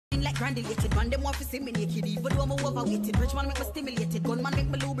granulated. Man, them want to see me naked. Even though I'm overweighted. Rich man make me stimulated. Gun man make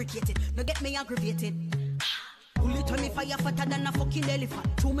me lubricated. No get me aggravated. Bullet on me fire fatter than a fucking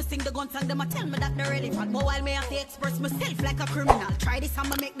elephant. True me sing the gun song, them a tell me that they're relevant. But while me have to express myself like a criminal. Try this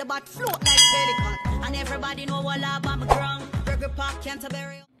I'ma make the bat float like pelican. And everybody know what I'm on the ground. Burger Park,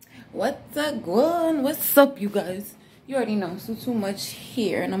 Canterbury. What's up, good? What's up, you guys? You already know, so too much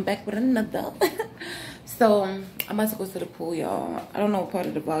here, and I'm back with another. So I'm about to go to the pool, y'all. I don't know what part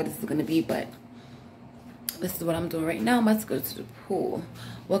of the vlog this is gonna be, but this is what I'm doing right now. I'm about to go to the pool.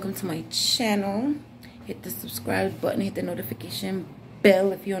 Welcome to my channel. Hit the subscribe button, hit the notification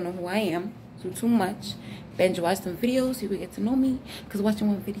bell if you don't know who I am. So too much. Binge watch some videos, you will get to know me. Because watching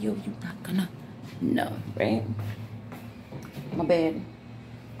one video, you're not gonna know, right? My bad.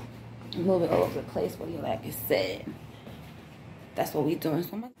 I'm a little bit all over the place, but like I said, that's what we doing.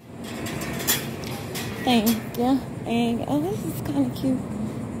 So much. Thank you. And oh, this is kind of cute.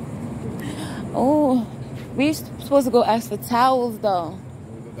 Oh, we supposed to go ask for towels though.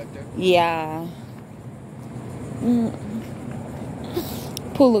 Wanna go back there? Yeah.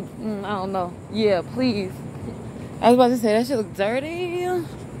 Pool look, I don't know. Yeah, please. I was about to say that shit look dirty.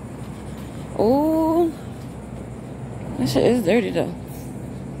 Oh, that shit is dirty though.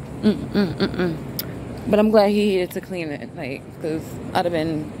 But I'm glad he here to clean it, like, cause I'd have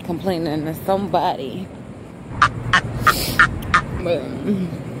been complaining to somebody. But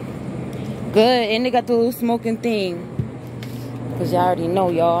good, and they got the little smoking thing. Cause y'all already know,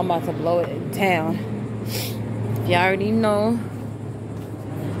 y'all, I'm about to blow it down. Y'all already know.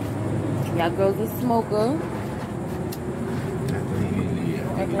 Y'all girls a smoker.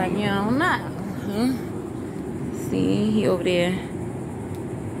 Act like you don't know. Huh? See, he over there.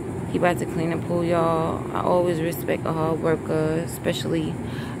 He about to clean the pool, y'all. I always respect a hard worker, especially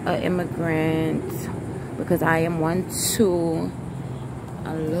an immigrant, because I am one too.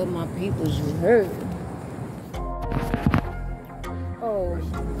 I love my peoples, you heard. Oh,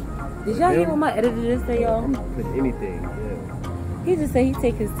 did y'all hear what my editor just said, y'all? Put anything, yeah. He just said he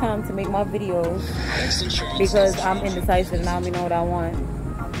take his time to make my videos because I'm indecisive and I don't know what I want.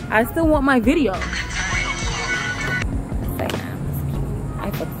 I still want my video. I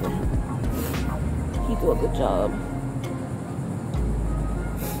fuck with him. He do a good job.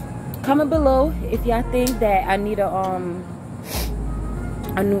 Comment below if y'all think that I need a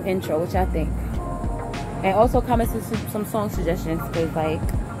new intro, what y'all think. And also comment some song suggestions, because like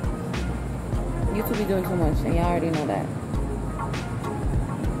YouTube be doing too much and y'all already know that.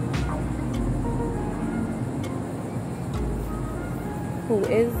 Who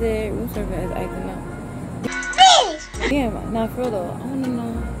is it? Room service is acting up. Damn, now for real though, I wanna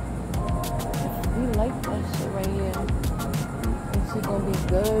know if we like that shit right here. This shit gonna be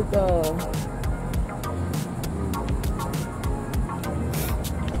good though.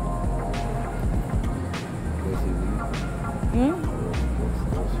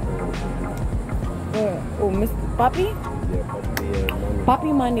 Oh, Mr. Poppy? Yeah, Poppy, yeah.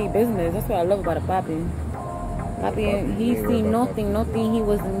 Poppy mind their business. That's what I love about a Poppy. Poppy, he seen nothing. He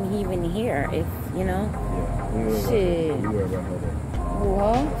wasn't even here. If you know. Yeah. Shit.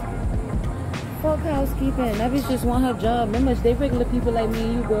 What? Fuck housekeeping. That bitch just want her job. Remember, they regular people like me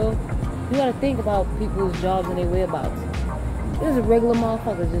and you, bro. You gotta think about people's jobs and their whereabouts. There's regular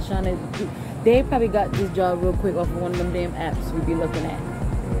motherfuckers just trying to do. They probably got this job real quick off of one of them damn apps we be looking at.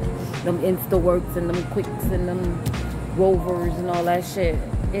 Them Instaworks and them Quicks and them Rovers and all that shit.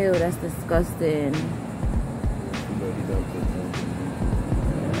 Ew, that's disgusting.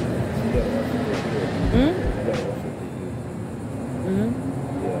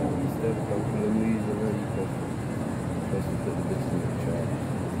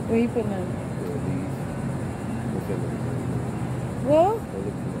 Where you putting them? Well,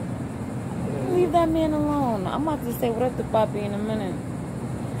 leave that man alone. I'm about to say what up to Poppy in a minute.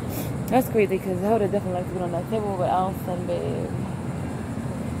 That's crazy because I would have definitely liked to get on that table with Allison, babe.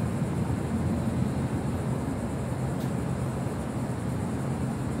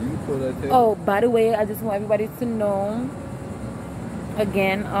 Oh, by the way, I just want everybody to know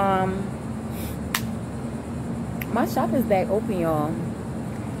again, my shop is back open, y'all.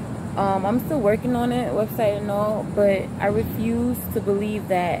 I'm still working on it, website and all, but I refuse to believe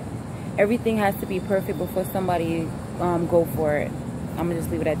that everything has to be perfect before somebody go for it. I'm gonna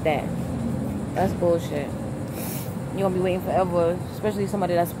just leave it at that. That's bullshit. You're gonna be waiting forever, especially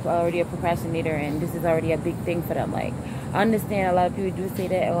somebody that's already a procrastinator and this is already a big thing for them. Like, I understand a lot of people do say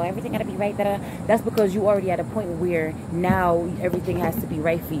that, oh, everything gotta be right. That's because you already at a point where now everything has to be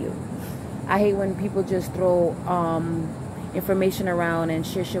right for you. I hate when people just throw information around and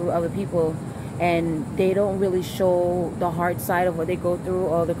share shit with other people and they don't really show the hard side of what they go through,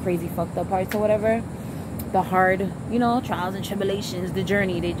 all the crazy fucked up parts or whatever, the hard, you know, trials and tribulations, the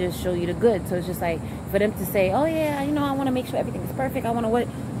journey. They just show you the good. So it's just like, for them to say, oh yeah, you know, I want to make sure everything is perfect, I want to what,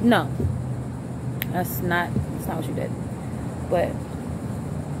 no, that's not what you did. But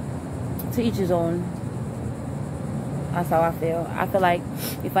to each his own. That's how I feel. I feel like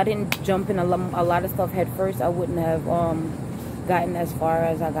if I didn't jump in a lot of stuff head first, I wouldn't have gotten as far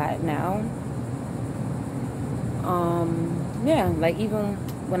as I got now. Yeah, like even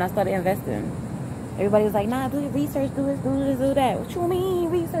when I started investing, everybody was like, nah, do your research, do this, do this, do that. What you mean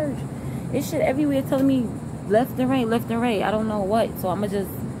research? It's shit everywhere telling me left and right, left and right. I don't know what. So I'm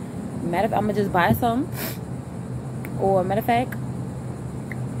gonna just buy some. Or matter of fact,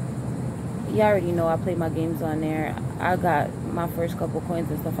 you already know I play my games on there. I got my first couple coins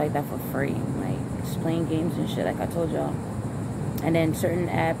and stuff like that for free, like just playing games and shit, like I told y'all. And then certain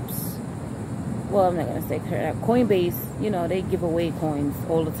apps, well, I'm not gonna say certain app, Coinbase, you know, they give away coins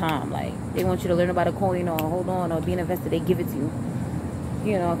all the time. Like they want you to learn about a coin or hold on or be an investor, they give it to you,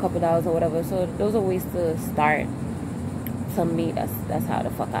 you know, a couple dollars or whatever. So those are ways to start. To me, that's how the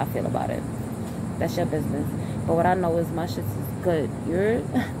fuck I feel about it. That's your business. But what I know is my shit is good. You're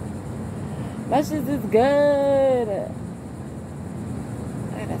my shit is good.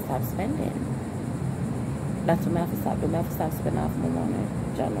 I gotta stop spending. That's what Mafia stop doing. Mafia stop spending off my money.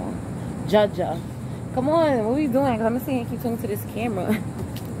 Y'all know. Jaja. Come on, what are we doing? Because I'm seeing you keep talking to this camera.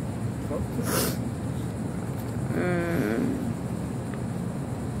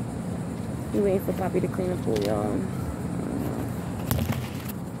 You waiting for Poppy to clean the pool, y'all.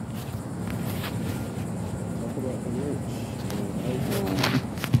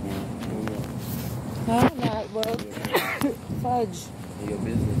 Fudge. Your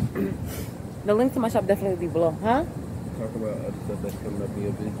business. The link to my shop definitely be below, huh? Talk about other stuff that's coming up in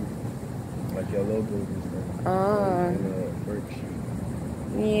your business, like your logos and stuff. Merch.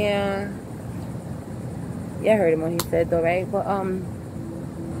 Yeah. Yeah, I heard him when he said though, right? But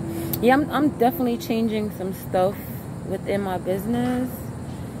yeah, I'm definitely changing some stuff within my business.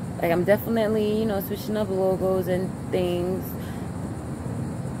 Like I'm definitely, you know, switching up logos and things.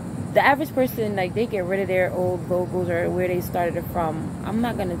 The average person, like, they get rid of their old logos or where they started it from. I'm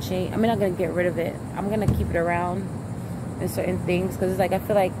not gonna change. I'm not gonna get rid of it. I'm gonna keep it around in certain things because it's like I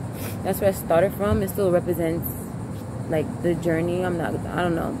feel like that's where I started from. It still represents like the journey. I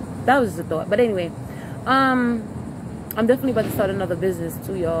don't know. That was the thought. But anyway, I'm definitely about to start another business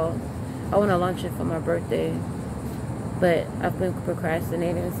too, y'all. I want to launch it for my birthday, but I've been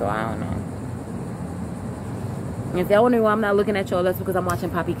procrastinating, so I don't know. If y'all wondering why I'm not looking at y'all, that's because I'm watching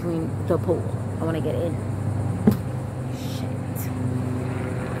Poppy clean the pool. I want to get in. Shit.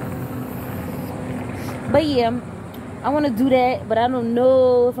 But yeah, I want to do that, but I don't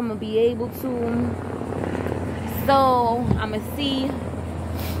know if I'm going to be able to. So, I'm going to see.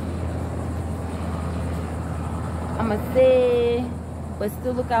 I'm going to see. But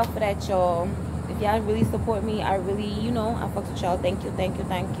still look out for that, y'all. If y'all really support me, I really, you know, I fucks with y'all. Thank you, thank you,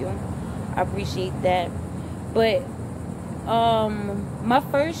 thank you. I appreciate that. But my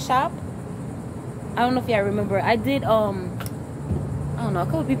first shop, I don't know if y'all remember, I did I don't know, a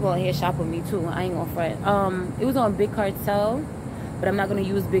couple people out here shop with me too. I ain't gonna front. It was on Big Cartel, but I'm not gonna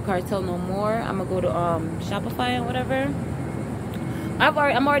use Big Cartel no more. I'm gonna go to Shopify or whatever.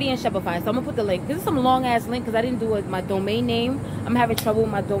 I'm already in Shopify, so I'm gonna put the link. This is some long ass link because I didn't do my domain name. I'm having trouble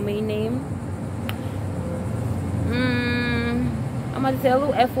with my domain name. I'm gonna say a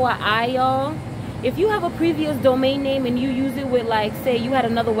little FYI, y'all. If you have a previous domain name and you use it with, like, say you had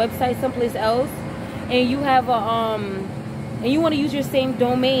another website someplace else, and you have a and you want to use your same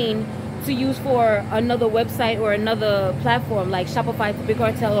domain to use for another website or another platform like Shopify, Big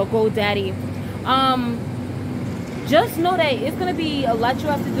Cartel, or GoDaddy, just know that it's gonna be a lot you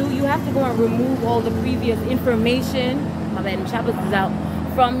have to do. You have to go and remove all the previous information. My bad, Choppers is out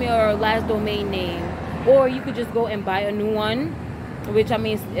from your last domain name, or you could just go and buy a new one. Which, I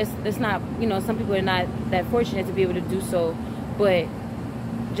mean, it's not, you know, some people are not that fortunate to be able to do so. But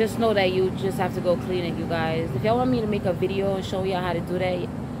just know that you just have to go clean it, you guys. If y'all want me to make a video and show y'all how to do that,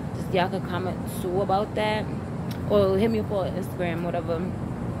 just y'all can comment too about that. Or hit me up on Instagram, whatever.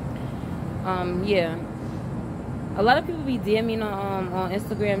 Yeah. A lot of people be DMing on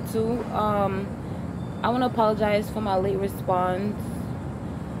Instagram too. I want to apologize for my late response.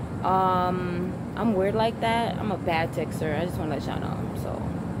 I'm weird like that. I'm a bad texter. I just want to let y'all know. So,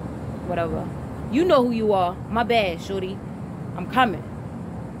 whatever. You know who you are. My bad, shorty. I'm coming.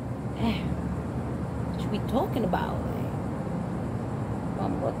 Damn. What you be talking about?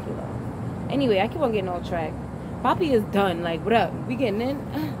 I'm lucky though. Anyway, I keep on getting off track. Poppy is done. Like, what up? We getting in?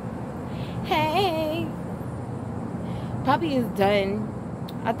 Hey. Poppy is done.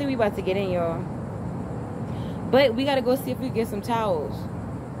 I think we about to get in, y'all. But we gotta go see if we get some towels.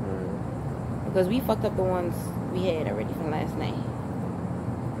 Because we fucked up the ones we had already from last night.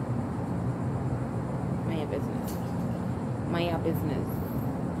 Mind your business. Mind your business.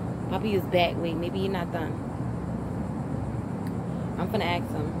 Poppy is back. Wait, maybe you're not done. I'm finna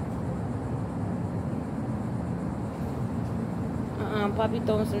ask him. Poppy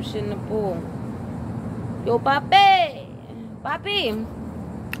throwing some shit in the pool. Yo, Poppy! Poppy!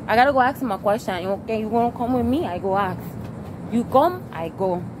 I gotta go ask him a question. Okay, you wanna come with me? I go ask. You come, I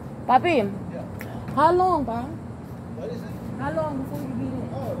go. Poppy, yeah. How long, pa? What is it? How long before you be there?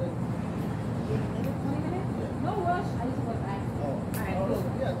 Oh, like 20 minutes? Yeah. No rush. I just want to ask. Alright, cool.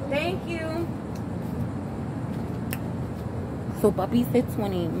 Yeah. Thank you. So Poppy said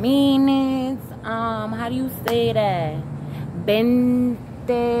 20 minutes. How do you say that?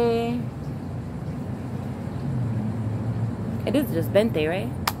 Bente. It is just Bente, right?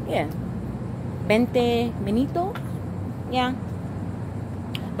 Yeah. Bente Benito? Yeah.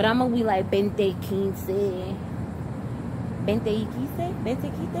 But I'm gonna be like Bente Quince. Bente Quince? Bente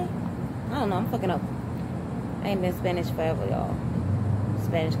Quinte? I don't know, I'm fucking up. I ain't been Spanish forever, y'all.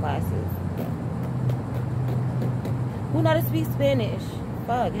 Spanish classes. Who know to speak Spanish?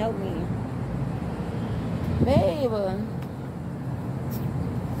 Fuck, help me. Babe.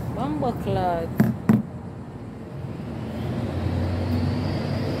 Bumbleclot.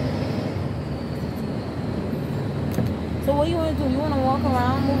 So what do you want to do? You want to walk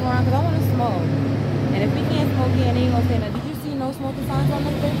around, move around? Because I want to smoke. And if we can't smoke here, they ain't going to say that. Did you see no smoking signs on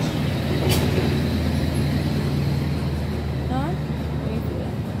this bitch? Huh? Where you see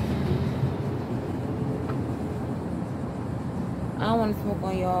that? I don't want to smoke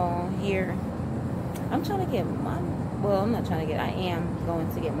on y'all here. I'm trying to get mine. Well, I'm not trying to get. I am going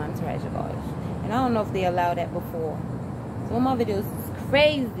to get mine to Rajagaj. And I don't know if they allow that before. So one of my videos is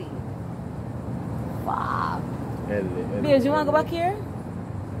crazy. Fuck. Beers, you want to go back here?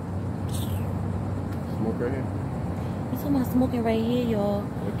 Smoke right here? You talking about smoking right here, y'all.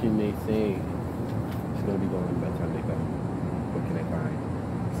 What can they say? It's going to be going by the time they come. What can they find?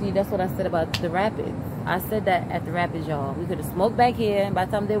 See, that's what I said about the Rapids. I said that at the Rapids, y'all. We could have smoked back here, and by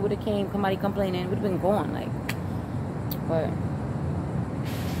the time they would have came, somebody complaining, we'd have been gone, like. But.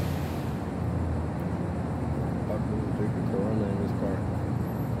 Drinking Corona in his car.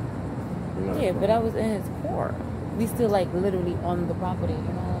 Yeah, but I was in his car. We still like literally on the property, you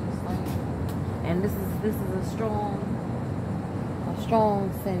know what I'm saying? And this is a strong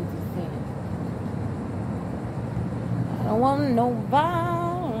scent of sin. I don't want no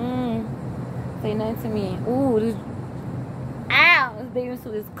vibe. Say nothing to me. Ooh, this ow, this baby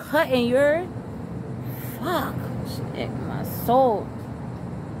suit is cutting your fuck shit, my soul.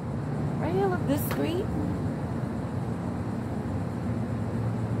 Right here, look discreet.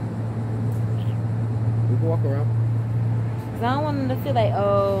 We can walk around. I don't want them to feel like,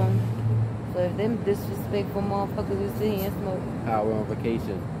 oh, so if them disrespectful motherfuckers is sitting here and smoke. We're on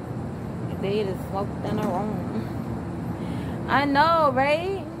vacation. If they just smoke, then they're wrong. I know,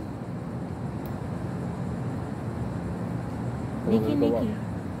 right? Nikki.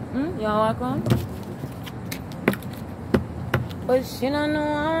 Y'all walk on? But she don't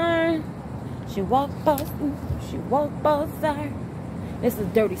know her. She walk past me. She walk past her. This is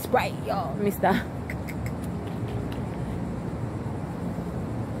Dirty Sprite, y'all. Let me stop.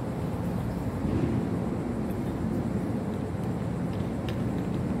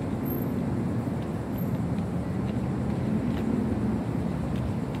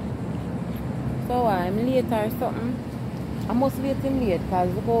 So I'm late or something. I must wait him late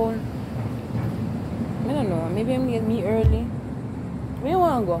because the whole, I don't know, maybe I'm late, me early. Where you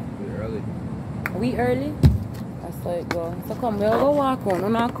want to go? We early. We early? That's how it go. So come, we'll go walk on.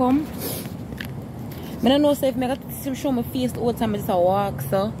 When I come, I don't know if I got to show my face all the time I just walk,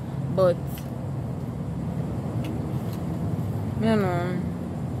 so, but, I don't know.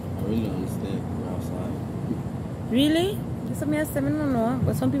 I really don't understand. We're outside. Really? That's something I said, I don't know.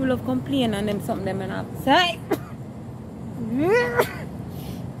 But some people have complained and them something them outside.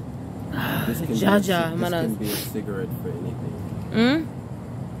 This can be a cigarette for anything. Hmm?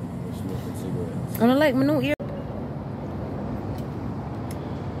 We're smoking cigarettes. I don't like my new ear.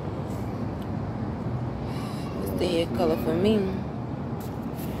 It's the hair color for me.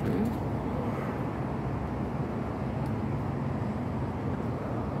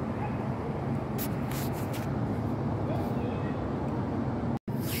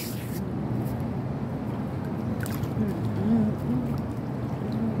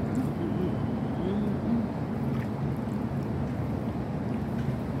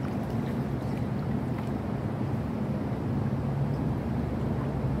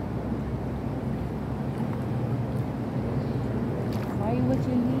 what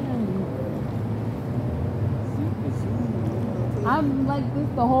you're hearing. I'm like this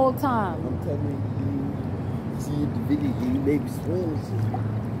the whole time. I'm telling you, see the video, you make swings.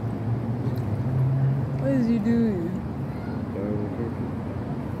 What is you doing?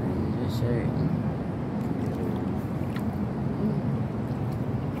 Your shirt.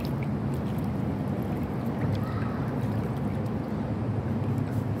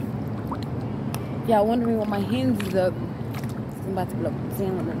 Yeah, wondering what my hands is up. I'm about to blow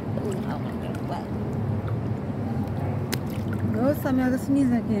what? No, Sammy, I'm gonna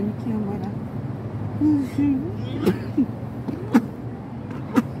sneeze again. Can't bother.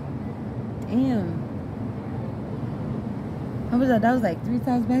 Damn. How was that? That was like 3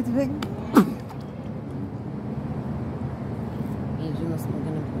 times back to back. And you must smoke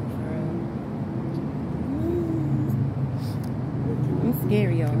in the pool for real. It's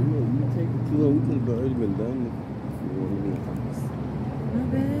scary, y'all. You take it too long. We could have already been done. Not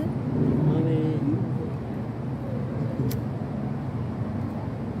bad.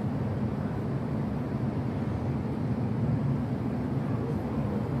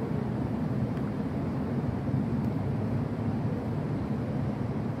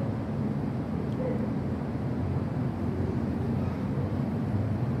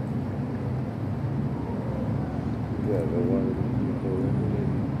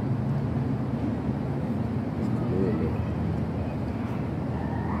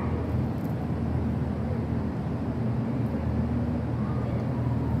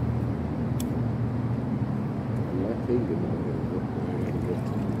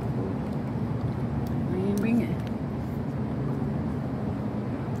 Bring it.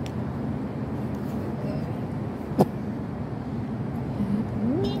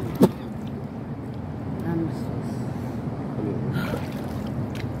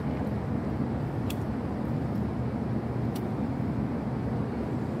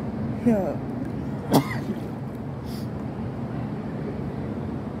 Yeah.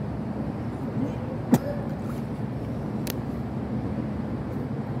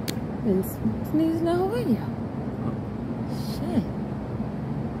 Been sneezing the whole video. Shit.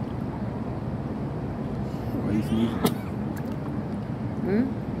 Why you sneezing? Hmm?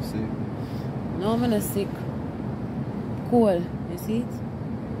 You sick? No, I'm in a sick cold. You see it?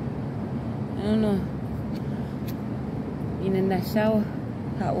 I don't know. Being in that shower,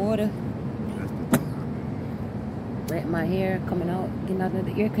 hot water. Wet my hair, coming out, getting out of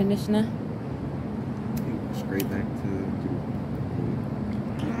the air conditioner. Straight back to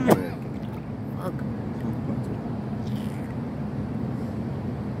Fuck.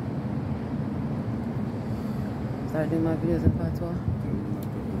 Start doing my videos in Partof.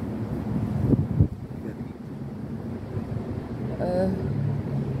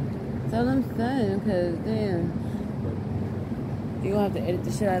 Tell them son, cause damn, you gonna have to edit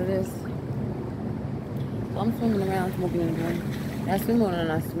the shit out of this. So I'm swimming around smoking in the room. I swim more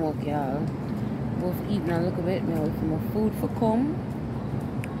than I smoke, y'all. Both eat and I look a bit, me with some more food for come.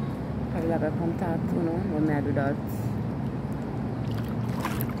 Probably like a come talk to, you know, when I do that.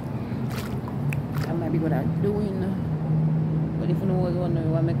 That might be what I'm doing. But if you know was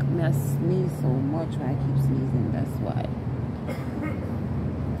wondering why me I sneeze so much, why I keep sneezing, that's why.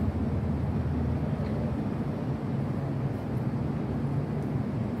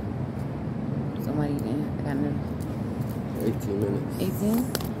 Somebody eating. I got another 18 minutes. 18?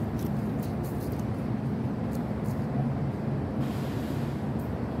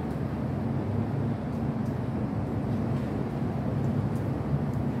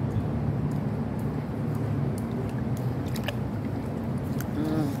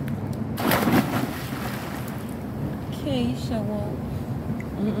 Okay, show.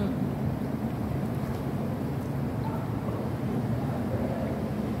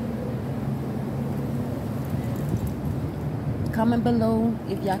 Comment below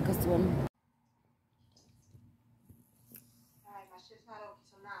if y'all can swim. Alright, my shit's not open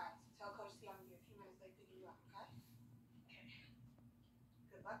till 9. Tell Coach C I'm gonna be a few minutes late picking you up, okay?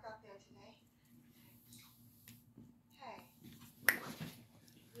 Good luck out there today. Hey,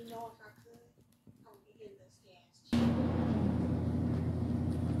 you know if I could, I would be in the stands.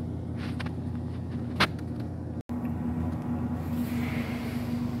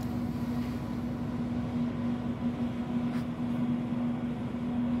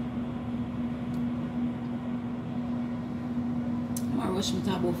 I rush my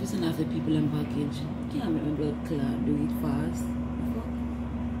top office and after people in package. Can't make my blood clot, do it fast.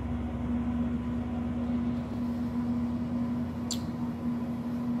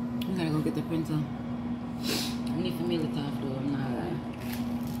 I gotta go get the printer. I need to mail it off though, I'm not lying.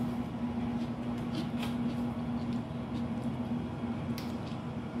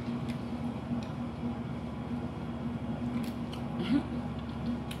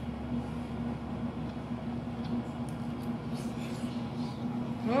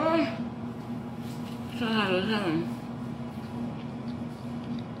 I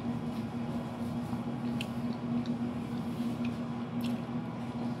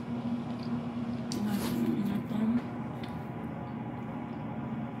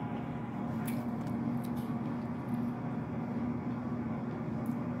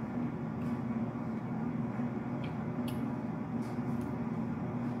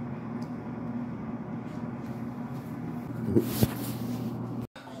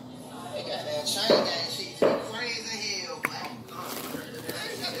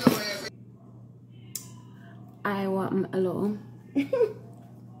want hello.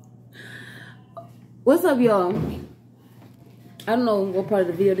 What's up, y'all? I don't know what part of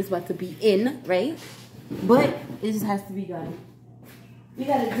the video this is about to be in, right? But it just has to be done. We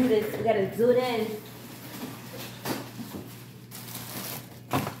gotta do this. We gotta do this.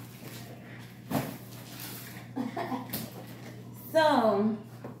 So,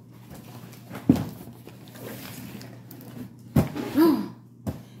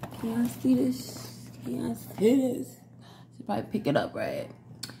 can I see this? Can I see this? Should probably pick it up, right?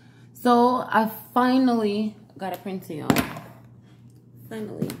 So, I finally got a printer, y'all.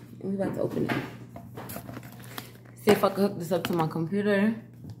 Finally. And we're about to open it. See if I can hook this up to my computer.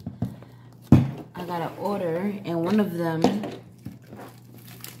 I got an order, and one of them,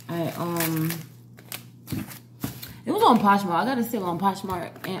 it was on Poshmark. I got a sale on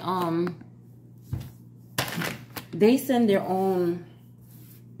Poshmark, and they send their own,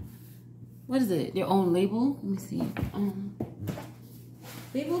 what is it? Their own label. Let me see.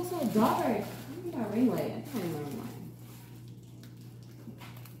 They look so dark. I think I ring light. I can't remember mine.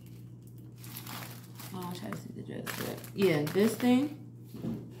 I'll try to see the dress. Yeah, this thing.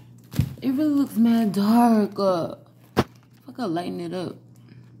 It really looks mad dark. If I could lighten it up.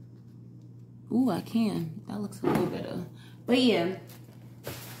 Ooh, I can. That looks a little better. But yeah.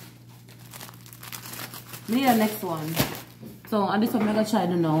 Maybe the next one. So on this one, I'm gonna try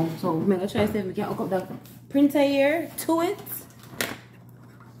to know. So I'm gonna try to see if we can hook up the printer here to it.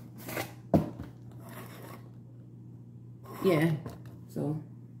 Yeah. So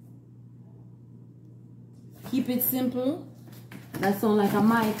keep it simple. That sounds like a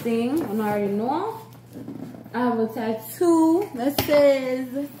my thing. I already know. I have a tattoo that says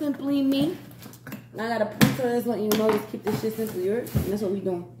simply me. I got a printer that's letting you know, just keep this shit simply yours. And that's what we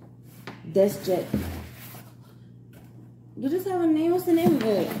doing. Desk jet. You just have a name? What's the name of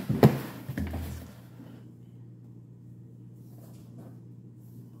it?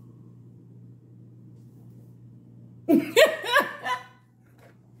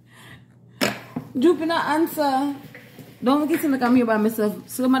 Drooping an answer. Don't forget to look at me by myself.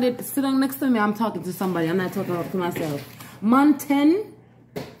 Somebody sit down next to me. I'm talking to somebody. I'm not talking to myself.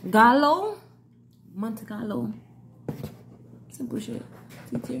 Montegallo. Simple shit.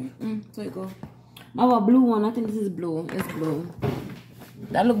 See here? So it go. I have a blue one. I think this is blue. It's blue.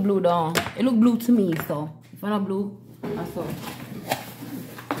 That look blue though. It look blue to me. So if I'm not blue, I saw.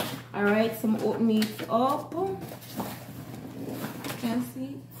 Alright, some oat meat up. Can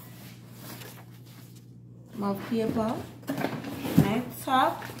see. My paper. My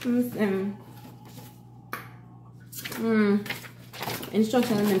top.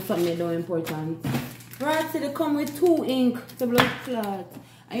 Instructions and something though important. Right, so they come with 2 ink to blood clot.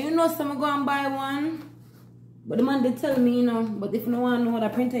 And you know some go and buy one. But the man they tell me, you know, but if no one know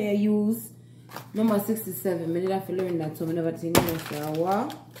what printer you use, number 67. I did have to learn that, so I never seen it for a while.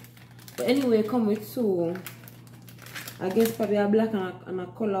 But anyway, come with 2. I guess probably a black and a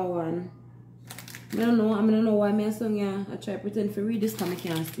color one. I don't know why me song yeah. I try to pretend to read this time I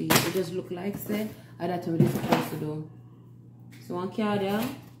can't see. It just look like say I that's what it's supposed to do. So one card there.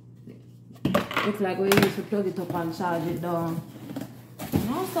 Look like we used to plug it up and charge it down.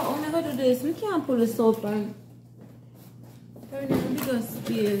 No, so when I go do this, we can't pull this up and very bigger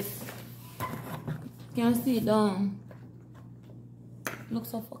space. Can't see it down. Looks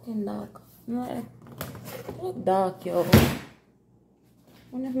so fucking dark. It look dark, yo.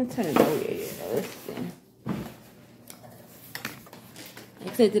 I'm not gonna turn it that way. Let's see.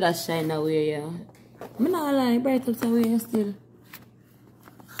 Excited that shine that way, yeah. I'm not gonna lie, bright up that way still.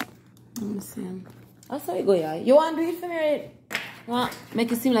 Let me see. That's how you go, yeah. You want to do it for me, right? Want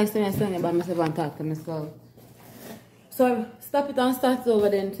make it seem like I'm saying about myself and talk to myself. So stop it and start over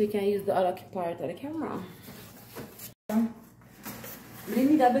then so you can use the other part of the camera. We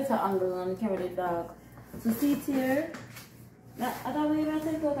need a better angle on the camera, the dark. So see it here. I don't know if I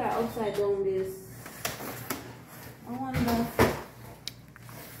take out or upside down this. I wonder.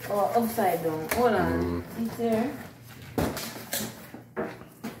 Oh, upside down. Hold on. See it here.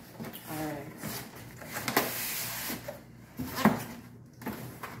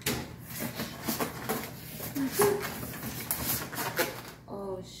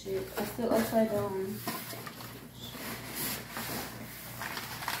 upside down.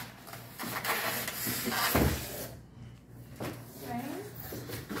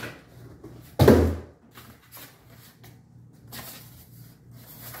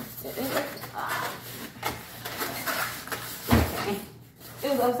 It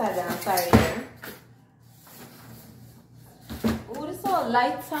was upside down, sorry. Oh, this all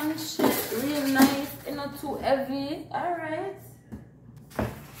light and shit, real nice, it's not too heavy. Alright.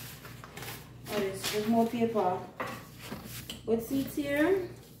 Oh, there's more paper. What's it here?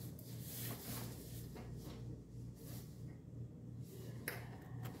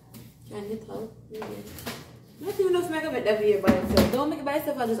 Can it out? Not even enough make it every year by itself. Don't make it by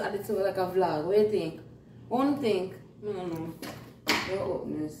itself, I'll just add it to like a vlog. What do you think? One thing. No. Your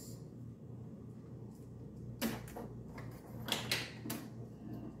openness.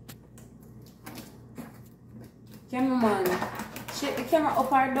 Cameraman, shake the camera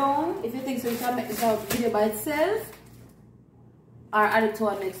up or down if you think so. You can make this video by itself or add it to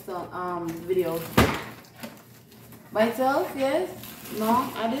our next video. By itself, yes?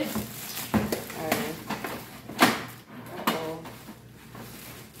 No? Add it? Alright.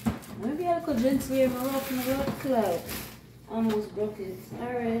 Maybe I could gently rock my rock like almost broke it.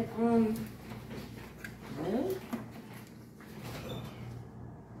 Alright, well.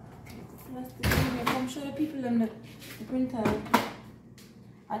 That's the thing. Come show the people in the printer.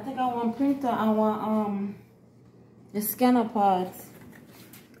 I think I want printer, I want the scanner part.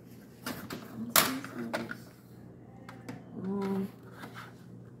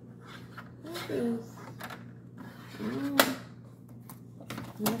 What is this?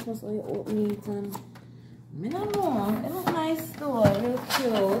 That's what's all your oatmeat and I don't know. It looks nice though, real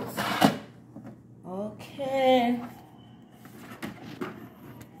cute. Okay.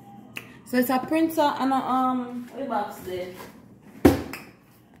 So it's a printer and a box there.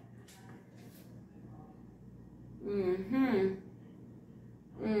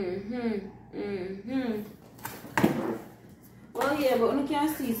 Well, yeah, but you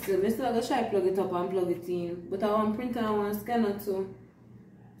can't see still. I still have to try plug it up and plug it in. But I want printer and I want scanner too.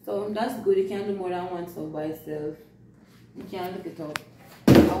 So that's good. You can do more than one stuff by itself. You can look it up.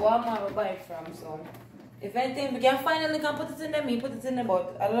 I want more to buy it from, so if anything, we can finally can put it in there, me put it in there,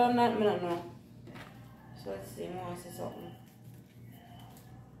 but other than that, I don't know. So let's see, I want to see something.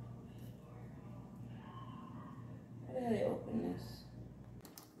 How do they open this?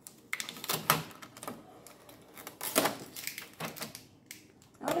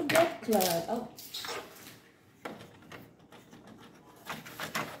 Oh, the blockcard. Oh.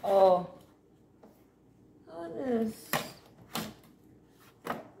 Oh. How is this?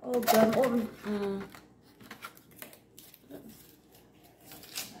 Oh, God. Oh,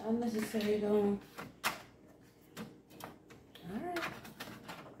 unnecessary though. Alright.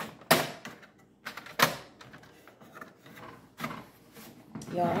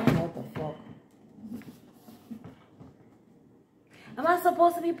 Yo, I don't know what the fuck. Am I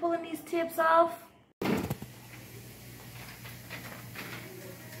supposed to be pulling these tips off?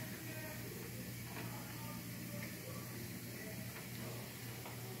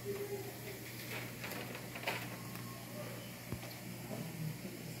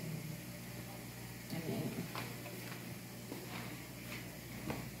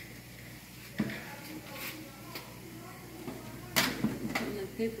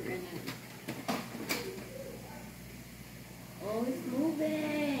 Paper in it. Oh, it's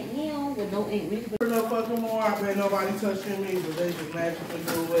moving. Ew, with no ink. No fucking more. I bet nobody touching me, but they just magically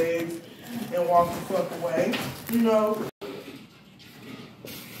do waves and walk the fuck away. You know.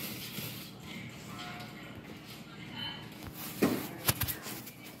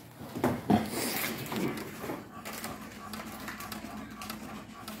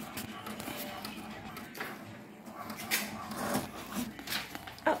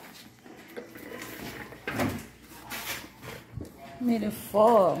 Made it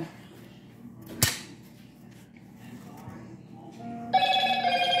fall.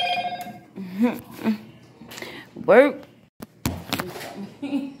 Work.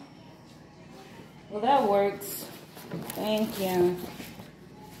 Well, that works. Thank you.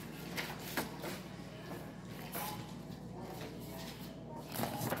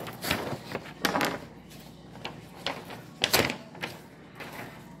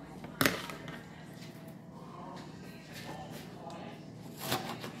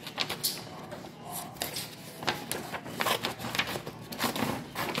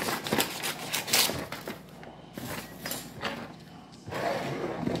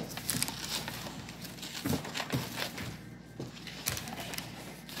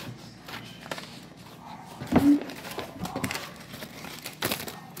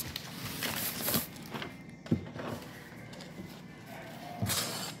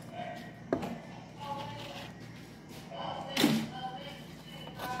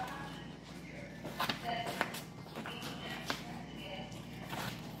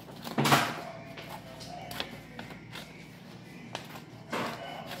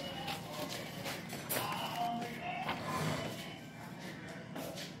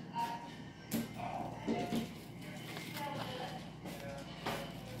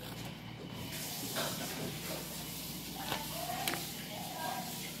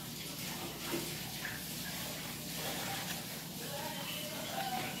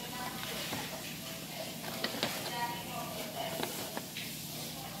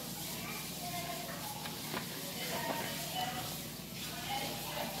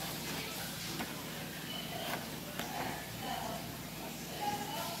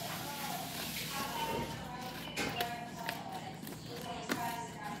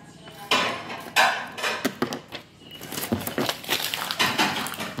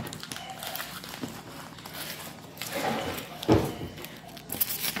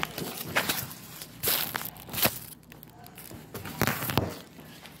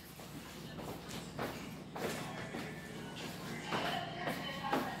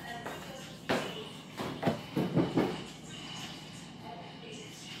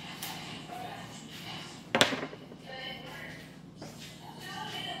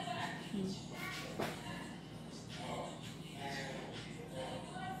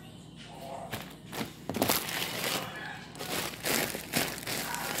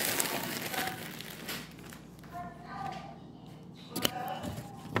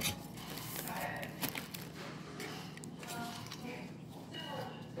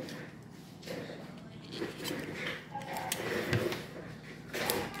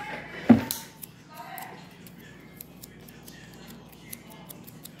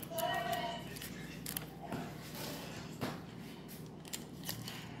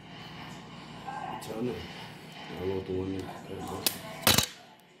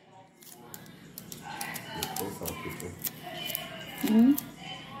 Okay.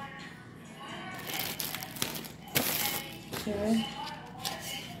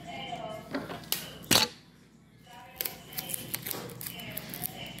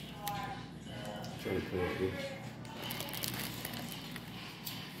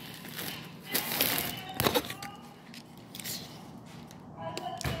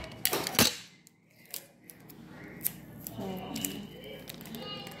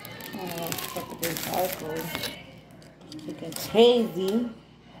 Looking crazy.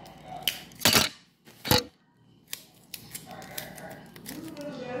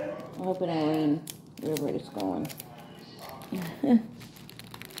 I hope it don't rain wherever it's going. It's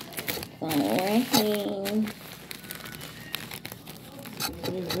gonna rain.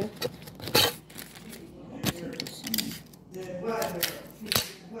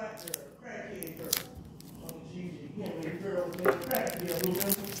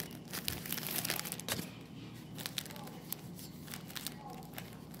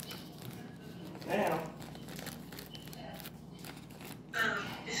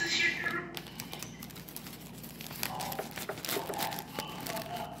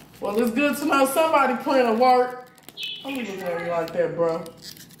 Well, it's good to know somebody playing a work. Don't be looking at me like that, bro.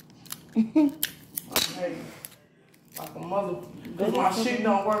 Hey, like a mother. Cause my shit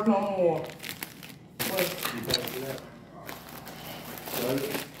don't work no more. What?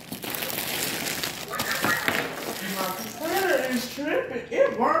 My computer is tripping.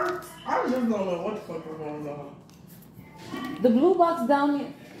 It works. I just don't know what the fuck is going on. The blue box down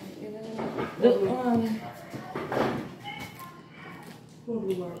here.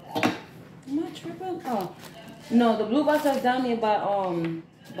 Am I tripping? Oh, no, the blue box that's down there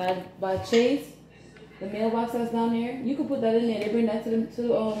by Chase, the mailbox that's down there. You can put that in there. They bring that to the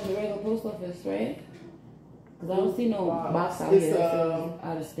regular post office, right? Cause I don't see no box out here that says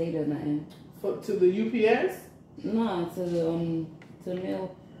out of state or nothing. To the UPS? No, to the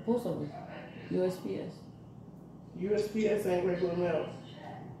mail post office, USPS. USPS ain't regular mail.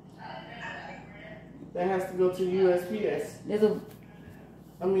 That has to go to USPS. There's a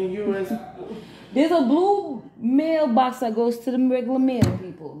There's a blue mailbox that goes to the regular mail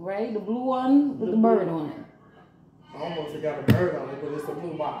people, right? The blue one with the bird on it. I almost got a bird on it, but it's a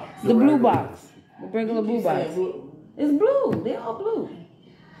blue box. The blue box. The regular blue box. It's blue. They're all blue.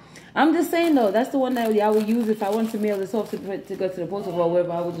 I'm just saying though, that's the one that I would use if I wanted to mail this off to go to the post office or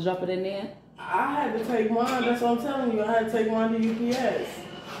wherever. I would just drop it in there. I had to take mine. That's what I'm telling you. I had to take mine to UPS.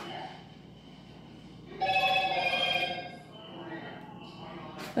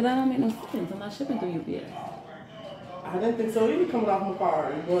 But I don't make no sense. I'm not shipping through UPS. I didn't think so either coming off my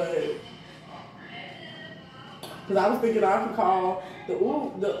card, but because I was thinking I could call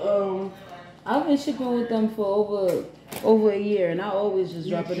I've been shipping with them for over a year, and I always just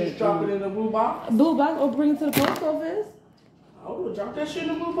drop it in the blue box. Blue box, or bring it to the post office. Oh, drop that shit in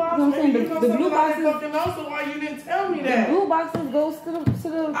the blue box. I'm saying the blue box boxes. fucking know, so why you didn't tell me that? The blue boxes goes to the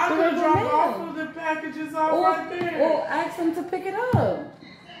I could drop off of the packages right there. Or ask them to pick it up.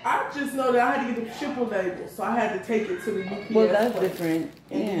 I just know that I had to get the shipper label, so I had to take it to the UPS. Well, that's different.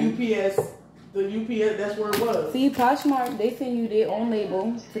 And the UPS, that's where it was. See, Poshmark, they send you their own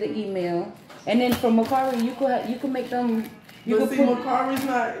label to the email, and then from Macari, you can make them. Macari's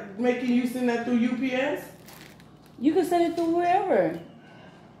not making you send that through UPS. You can send it through wherever.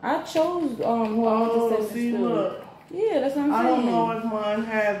 I chose who I want to send it to. Look. Yeah, that's what I'm saying. I don't know if mine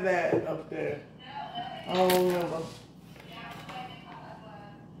had that up there. I don't remember.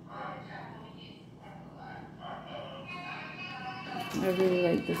 I really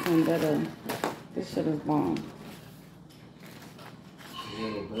like this one better. This shit is bomb. You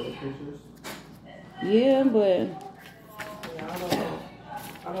have better pictures? Yeah, but Yeah,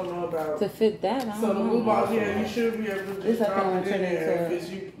 I don't know about to fit that. I don't so the know. blue box, yeah, you should be able to This just I think I'm drop gonna it in turn there into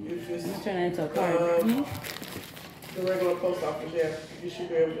if it's turn it into a card. the regular post office. Yeah, you should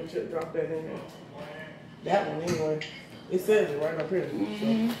be able to drop that in there. That one anyway. It says it right up here.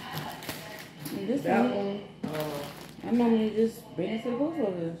 And this That one, I normally just bring it to the post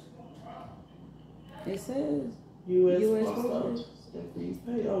office. It says U.S. Post Office. Please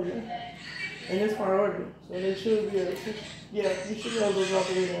pay. Oh yeah. And it's priority, so they should be able to. Yeah, you should be able to drop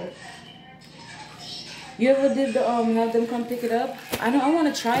it in there. You ever did the have them come pick it up? I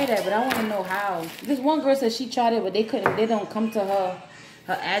want to try that, but I want to know how. This one girl said she tried it, but they couldn't. They don't come to her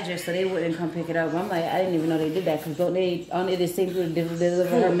address, so they wouldn't come pick it up. I'm like, I didn't even know they did that because don't they? Aren't they same people deliver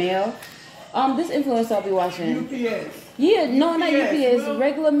her mail? This influencer I'll be watching. UPS. Yeah, no, not UPS. Will,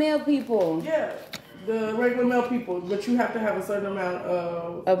 regular mail people. Yeah, the regular mail people, but you have to have a certain amount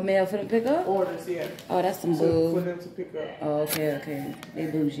of mail for them to pick up. Orders, yeah. Oh, that's some bull. For them to pick up. Oh, okay. They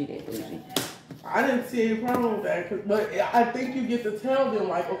bougie. I didn't see any problem with that, but I think you get to tell them,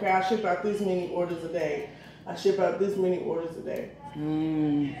 like, okay, I ship out this many orders a day. I ship out this many orders a day.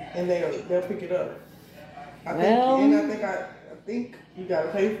 And they'll pick it up. I think you gotta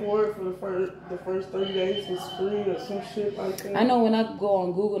pay for it for the first 30 days. It's free or some shit like that. I know when I go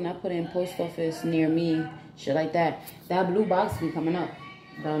on Google and I put in post office near me, shit like that, that blue box be coming up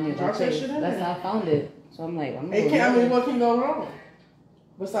down there. That's how I found it. So I'm like, what can go wrong?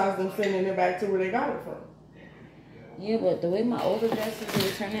 Besides them sending it back to where they got it from. Yeah, but the way my old address is, the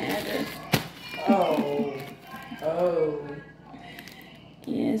returning address. Oh.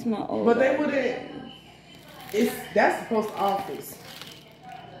 Yeah, it's my old. But they wouldn't. That's the post office.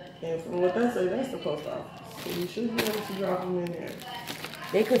 And from what they say, that's the post office. So you should be able to drop them in there.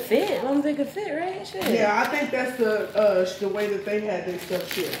 They could fit, as long as they could fit, right? Shit. Yeah, I think that's the way that they had their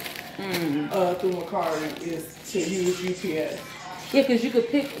stuff shipped through Macari is to use UPS. Yeah, because you could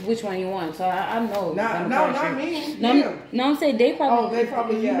pick which one you want. So I know. Not me. No, I'm saying they probably.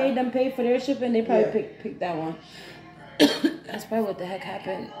 If you made them pay for their shipping, they probably pick that one. That's probably what the heck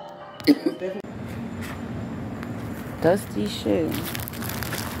happened. Dusty shit.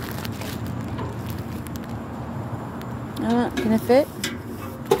 Can it fit?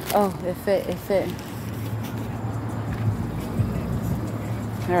 Oh, it fit.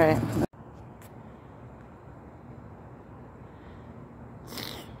 All right.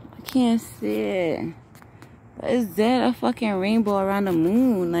 I can't see it. But is that a fucking rainbow around the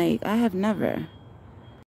moon? Like, I have never.